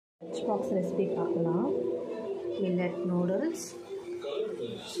Lunch box recipe பார்க்கலாம். Millet noodles,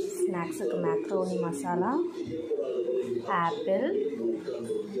 ஸ்நாக்ஸுக்கு macaroni masala, apple,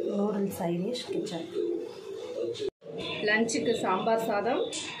 noodles side dish kitchen. லஞ்சுக்கு சாம்பார் சாதம்,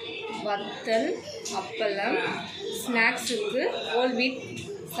 வத்தல், அப்பளம், ஸ்நாக்ஸுக்கு whole wheat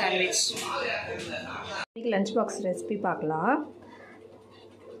sandwich. Lunch box recipe பார்க்கலாம்.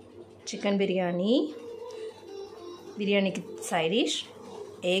 சிக்கன் பிரியாணி, பிரியாணிக்கு சைடிஷ்,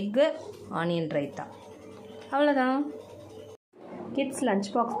 எக்கு, ஆனியன் ரைத்தா. அவ்வளோதான். கிட்ஸ் லஞ்ச்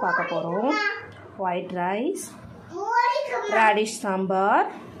பாக்ஸ் பார்க்க போகிறோம். White rice, radish sambar,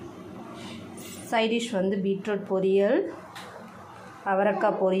 side dish வந்து பீட்ரூட் பொரியல்,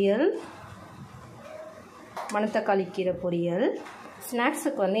 அவரைக்காய் பொரியல், மணத்தக்காளி கீரை பொரியல்.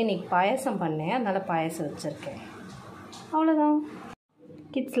 ஸ்நாக்ஸுக்கு வந்து இன்றைக்கி பாயசம் பண்ணேன், அதனால் பாயசம் வச்சுருக்கேன். அவ்வளோதான்.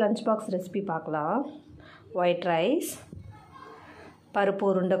 கிட்ஸ் லஞ்ச் பாக்ஸ் ரெசிபி பார்க்கலாம். ஒயிட் ரைஸ், பருப்பு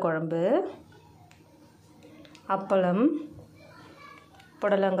உருண்டை குழம்பு, அப்பளம்,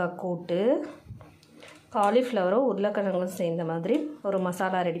 புடலங்காய் கூட்டு, காலிஃப்ளவரும் உருளைக்கிழங்கும் சேர்ந்த மாதிரி ஒரு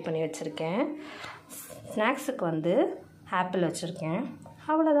மசாலா ரெடி பண்ணி வச்சுருக்கேன். ஸ்நாக்ஸுக்கு வந்து ஆப்பிள் வச்சுருக்கேன்.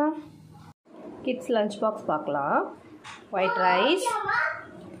 அவ்வளோதான். கிட்ஸ் லஞ்ச் பாக்ஸ் பார்க்கலாம். ஒயிட் ரைஸ்,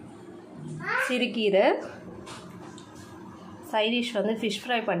 சிறுகீரை, சைடிஷ் வந்து ஃபிஷ்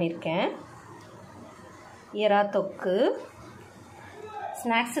ஃப்ரை பண்ணியிருக்கேன், எறா தொக்கு,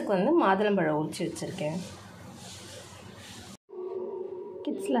 ஸ்நாக்ஸுக்கு வந்து மாதுளம்பழம் உரிச்சு வச்சுருக்கேன்.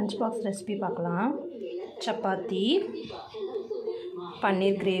 கிட்ஸ் லஞ்ச் பாக்ஸ் ரெசிபி பார்க்கலாம். சப்பாத்தி,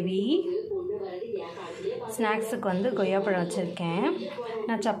 பன்னீர் கிரேவி, ஸ்நாக்ஸுக்கு வந்து கொய்யாப்பழம் வச்சுருக்கேன்.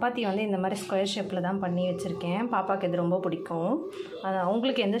 நான் சப்பாத்தி வந்து இந்த மாதிரி ஸ்கொயர் ஷேப்பில் தான் பண்ணி வச்சுருக்கேன். பாப்பாவுக்கு இது ரொம்ப பிடிக்கும். அது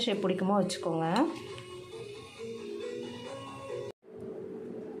அவங்களுக்கு எந்த ஷேப் பிடிக்குமோ வச்சுக்கோங்க.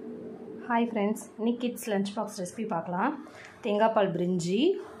 ஹாய் ஃப்ரெண்ட்ஸ், இன்னைக்கு கிட்ஸ் லஞ்ச் பாக்ஸ் ரெசிபி பார்க்கலாம். தேங்காய் பால் பிரிஞ்சி,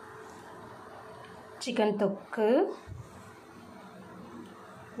 சிக்கன் தொக்கு,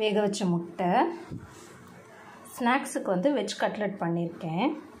 வேக வச்ச முட்டை, ஸ்நாக்ஸுக்கு வந்து வெஜ் கட்லெட் பண்ணியிருக்கேன்.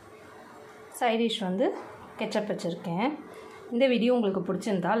 சைடிஷ் வந்து கெச்சப் வச்சுருக்கேன். இந்த வீடியோ உங்களுக்கு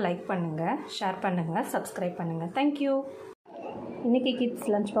பிடிச்சிருந்தால் லைக் பண்ணுங்கள், ஷேர் பண்ணுங்கள், சப்ஸ்கிரைப் பண்ணுங்கள். தேங்க்யூ. இன்றைக்கி கிட்ஸ்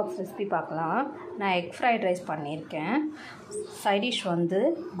லஞ்ச் பாக்ஸ் ரெசிபி பார்க்கலாம். நான் எக் ஃப்ரைட் ரைஸ் பண்ணியிருக்கேன். சைடிஷ் வந்து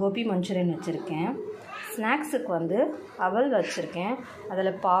கோபி மஞ்சூரியன் வச்சுருக்கேன். ஸ்நாக்ஸுக்கு வந்து அவல் வச்சுருக்கேன்.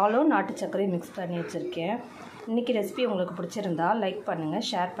 அதில் பாலும் நாட்டு சர்க்கரையும் மிக்ஸ் பண்ணி வச்சுருக்கேன். இன்றைக்கி ரெசிபி உங்களுக்கு பிடிச்சிருந்தால் லைக் பண்ணுங்கள்,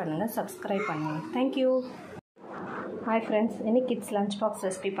 ஷேர் பண்ணுங்கள், சப்ஸ்கிரைப் பண்ணுங்கள். தேங்க்யூ. ஹாய் ஃப்ரெண்ட்ஸ், இன்றைக்கி கிட்ஸ் லஞ்ச் பாக்ஸ்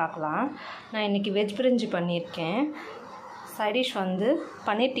ரெசிபி பார்க்கலாம். நான் இன்றைக்கி வெஜ் பிரிஞ்சி பண்ணியிருக்கேன். சைடிஷ் வந்து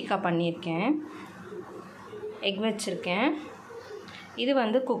பன்னீர் டிக்கா பண்ணியிருக்கேன். எக் வச்சுருக்கேன். இது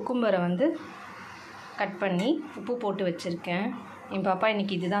வந்து குக்கும்பரை வந்து கட் பண்ணி உப்பு போட்டு வச்சுருக்கேன். என் பாப்பா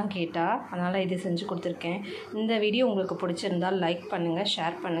இன்றைக்கி இது தான் கேட்டால், அதனால் இது செஞ்சு கொடுத்துருக்கேன். இந்த வீடியோ உங்களுக்கு பிடிச்சிருந்தால் லைக் பண்ணுங்கள்,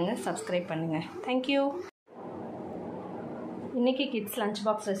 ஷேர் பண்ணுங்கள், சப்ஸ்கிரைப் பண்ணுங்கள். தேங்க்யூ. இன்றைக்கி கிட்ஸ் லஞ்ச்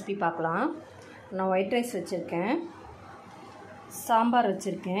பாக்ஸ் ரெசிபி பார்க்கலாம். நான் ஒயிட் ரைஸ் வச்சுருக்கேன், சாம்பார்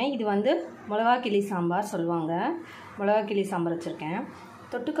வச்சுருக்கேன். இது வந்து மிளகா கிளி சாம்பார் சொல்லுவாங்க. மிளகா கிளி சாம்பார் வச்சுருக்கேன்.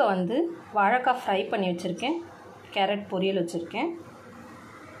 தொட்டுக்க வந்து வாழைக்காய் ஃப்ரை பண்ணி வச்சுருக்கேன், கேரட் பொரியல் வச்சுருக்கேன்,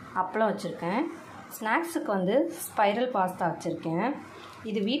 அப்பளம் வச்சுருக்கேன். ஸ்நாக்ஸுக்கு வந்து ஸ்பைரல் பாஸ்தா வச்சுருக்கேன்.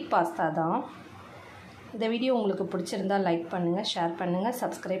 இது வீட் பாஸ்தா தான். இந்த வீடியோ உங்களுக்கு பிடிச்சிருந்தால் லைக் பண்ணுங்கள், ஷேர் பண்ணுங்கள்,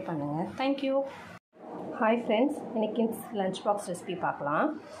 சப்ஸ்கிரைப் பண்ணுங்கள். தேங்க்யூ. ஹாய் ஃப்ரெண்ட்ஸ், இன்றைக்கி லஞ்ச் பாக்ஸ் ரெசிபி பார்க்கலாம்.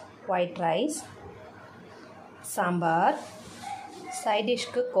 ஒயிட் ரைஸ், சாம்பார்,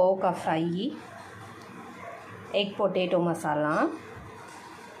 சைடிஷ்க்கு கோவக்காய் ஃப்ரை, எக் பொட்டேட்டோ மசாலா,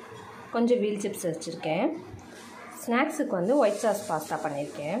 கொஞ்சம் வீல் சிப்ஸ் வச்சுருக்கேன். ஸ்நாக்ஸுக்கு வந்து ஒயிட் சாஸ் பாஸ்தா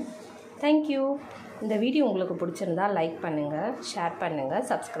பண்ணியிருக்கேன். தேங்க்யூ. இந்த வீடியோ உங்களுக்கு பிடிச்சிருந்தால் லைக் பண்ணுங்கள், ஷேர் பண்ணுங்கள்,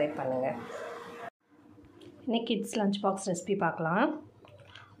 சப்ஸ்கிரைப் பண்ணுங்கள். இன்றைக்கி கிட்ஸ் லஞ்ச் பாக்ஸ் ரெசிபி பார்க்கலாம்.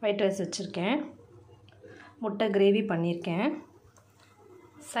 ஒயிட் ரைஸ் வச்சுருக்கேன், முட்டை கிரேவி பண்ணியிருக்கேன்.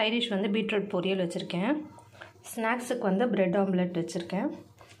 சைடிஷ் வந்து பீட்ரூட் பொரியல் வச்சுருக்கேன். ஸ்நாக்ஸுக்கு வந்து ப்ரெட் ஆம்லெட் வச்சுருக்கேன்.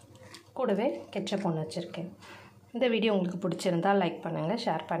 கூடவே கெச்சப் ஒன்று வச்சுருக்கேன். இந்த வீடியோ உங்களுக்கு பிடிச்சிருந்தால் லைக் பண்ணுங்கள்,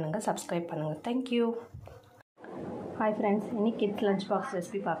 ஷேர் பண்ணுங்கள், சப்ஸ்கிரைப் பண்ணுங்கள். தேங்க்யூ. ஹாய் ஃப்ரெண்ட்ஸ், இன்றைக்கி கிட்ஸ் லஞ்ச் பாக்ஸ்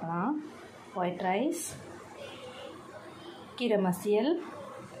ரெசிபி பார்க்கலாம். ஒயிட் ரைஸ், கீரை மசியல்,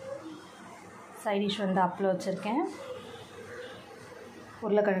 சைடிஷ் வந்து அப்பளம் வச்சுருக்கேன்,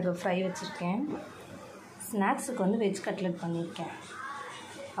 உருளைக்கிழங்கு ஃப்ரை வச்சுருக்கேன். ஸ்நாக்ஸுக்கு வந்து வெஜ் கட்லெட் பண்ணியிருக்கேன்.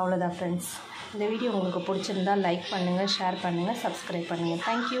 அவ்வளோதான் ஃப்ரெண்ட்ஸ். இந்த வீடியோ உங்களுக்கு பிடிச்சிருந்தால் லைக் பண்ணுங்கள், ஷேர் பண்ணுங்கள், சப்ஸ்கிரைப் பண்ணுங்கள்.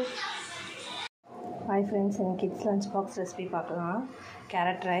 தேங்க்யூ. ஹாய் ஃப்ரெண்ட்ஸ், இன்றைக்கி கிட்ஸ் லஞ்ச் பாக்ஸ் ரெசிபி பார்க்கலாம்.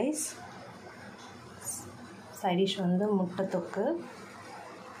 கேரட் ரைஸ், சைடிஷ் வந்து முட்டை தொக்கு,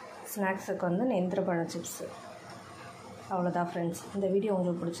 ஸ்நாக்ஸுக்கு வந்து நேந்திரப்பழம் சிப்ஸு. அவ்வளோதான் ஃப்ரெண்ட்ஸ். இந்த வீடியோ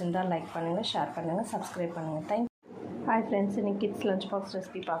உங்களுக்கு பிடிச்சிருந்தால் லைக் பண்ணுங்கள், ஷேர் பண்ணுங்கள், சப்ஸ்கிரைப் பண்ணுங்கள். தேங்க்யூ. ஹாய் ஃப்ரெண்ட்ஸ், இன்றைக்கி கிட்ஸ் லஞ்ச் பாக்ஸ்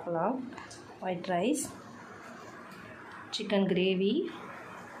ரெசிபி பார்க்கலாம். White rice, chicken gravy,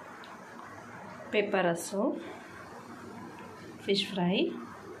 pepper ரசம், ஃபிஷ் ஃப்ரை,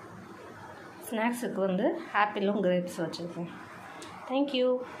 ஸ்நாக்ஸுக்கு வந்து ஆப்பிளும் கிரேப்ஸ் வச்சுருக்கேன். தேங்க்யூ.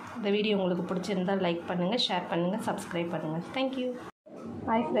 இந்த வீடியோ உங்களுக்கு பிடிச்சிருந்தால் லைக் பண்ணுங்கள், ஷேர் பண்ணுங்கள், சப்ஸ்கிரைப் பண்ணுங்கள். தேங்க்யூ.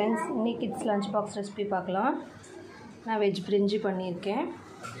 ஹாய் ஃப்ரெண்ட்ஸ், இன்றைக்கி கிட்ஸ் லஞ்ச் பாக்ஸ் ரெசிபி பார்க்கலாம். நான் வெஜ் பிரிஞ்சி பண்ணியிருக்கேன்.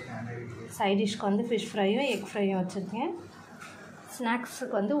 சைட் டிஷ்க்கு வந்து ஃபிஷ் ஃப்ரையும் எக் ஃப்ரையும் வச்சுருக்கேன்.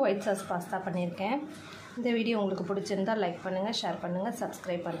 ஸ்நாக்ஸுக்கு வந்து ஒயிட் சாஸ் பாஸ்தா பண்ணியிருக்கேன். இந்த வீடியோ உங்களுக்கு பிடிச்சிருந்தால் லைக் பண்ணுங்கள், ஷேர் பண்ணுங்கள்,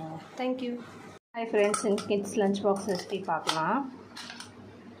 சப்ஸ்கிரைப் பண்ணுங்கள். தேங்க்யூ. ஹாய் ஃப்ரெண்ட்ஸ், இன்றைக்கி கிட்ஸ் லஞ்ச் பாக்ஸ் ரெசிபி பார்க்கலாம்.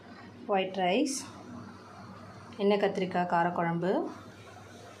 ஒயிட் ரைஸ், எண்ணெய் கத்திரிக்காய் காரக்குழம்பு,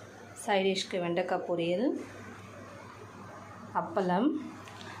 சைட் டிஷ்க்கு வெண்டைக்காய் பொரியல், அப்பளம்.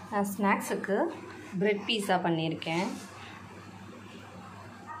 ஸ்நாக்ஸுக்கு பிரெட் பீஸா பண்ணியிருக்கேன்.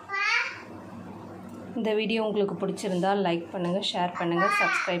 இந்த வீடியோ உங்களுக்கு பிடிச்சிருந்தால் லைக் பண்ணுங்கள், ஷேர் பண்ணுங்கள்,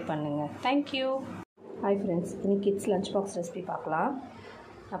 சப்ஸ்கிரைப் பண்ணுங்கள். தேங்க்யூ. ஹாய் ஃப்ரெண்ட்ஸ், இன்றைக்கி கிட்ஸ் லஞ்ச் பாக்ஸ் ரெசிபி பார்க்கலாம்.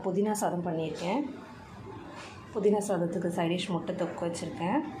 நான் புதினா சாதம் பண்ணியிருக்கேன். புதினா சாதத்துக்கு சைட் டிஷ் முட்டை தொக்கு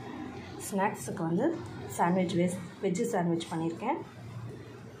வச்சுருக்கேன். ஸ்நாக்ஸுக்கு வந்து சாண்ட்விச் வெஜ்ஜு சாண்ட்விச் பண்ணியிருக்கேன்.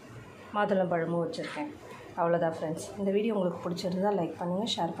 மாதுளம்பழமும் வச்சுருக்கேன். அவ்வளோதான் ஃப்ரெண்ட்ஸ். இந்த வீடியோ உங்களுக்கு பிடிச்சிருந்தால் லைக்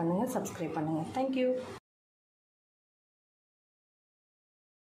பண்ணுங்கள், ஷேர் பண்ணுங்கள், சப்ஸ்கிரைப் பண்ணுங்கள். தேங்க்யூ.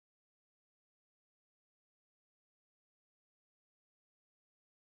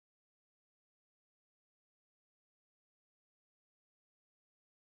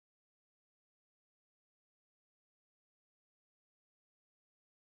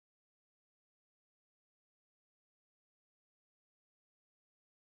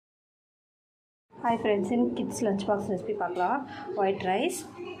 ஹாய் ஃப்ரெண்ட்ஸ், இன் கிட்ஸ் லஞ்ச் பாக்ஸ் ரெசிபி பார்க்கலாம். ஒயிட் ரைஸ்,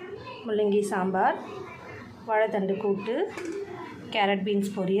 முள்ளங்கி சாம்பார், வாழைத்தண்டு கூட்டு, கேரட்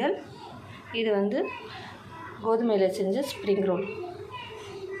பீன்ஸ் பொரியல். இது வந்து கோதுமையில் செஞ்ச spring roll.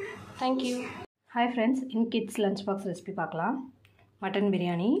 Thank you. Hi friends, இன் கிட்ஸ் லஞ்ச் பாக்ஸ் ரெசிபி பார்க்கலாம். மட்டன்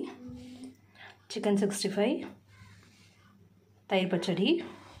பிரியாணி, சிக்கன் 65, தயிர் பச்சடி,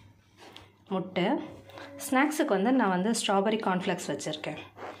 முட்டை. ஸ்நாக்ஸுக்கு வந்து நான் வந்து ஸ்ட்ராபெரி கார்ன்ஃப்ளெக்ஸ் வச்சுருக்கேன்.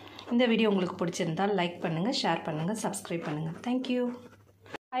 இந்த வீடியோ உங்களுக்கு பிடிச்சிருந்தால் லைக் பண்ணுங்கள், ஷேர் பண்ணுங்கள், சப்ஸ்கிரைப் பண்ணுங்கள். தேங்க்யூ.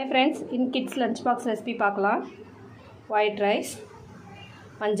 ஹாய் ஃப்ரெண்ட்ஸ், இன் கிட்ஸ் லஞ்ச் பாக்ஸ் ரெசிபி பார்க்கலாம். ஒயிட் ரைஸ்,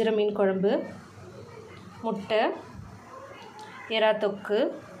 வஞ்சரம் மீன் குழம்பு, முட்டை, எறா தொக்கு.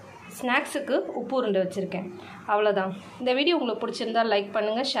 ஸ்நாக்ஸுக்கு உப்பு உருண்டை வச்சுருக்கேன். அவ்வளோதான். இந்த வீடியோ உங்களுக்கு பிடிச்சிருந்தால் லைக்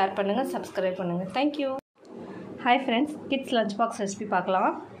பண்ணுங்கள், ஷேர் பண்ணுங்கள், சப்ஸ்கிரைப் பண்ணுங்கள். Thank you. Hi friends, kids lunch box recipe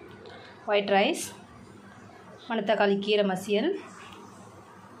பார்க்கலாம். ஒயிட் ரைஸ், மணத்தக்காளி கீரை மசியல்,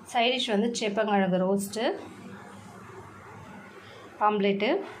 சைட் டிஷ் வந்து சேப்பங்கிழங்கு ரோஸ்ட்டு, ஆம்லேட்டு,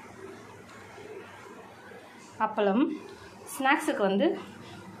 அப்பளம். ஸ்நாக்ஸுக்கு வந்து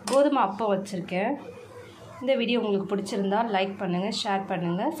கோதுமை அப்பம் வச்சுருக்கேன். இந்த வீடியோ உங்களுக்கு பிடிச்சிருந்தால் லைக் பண்ணுங்கள், ஷேர்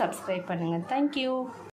பண்ணுங்கள், சப்ஸ்கிரைப் பண்ணுங்கள். தேங்க்யூ.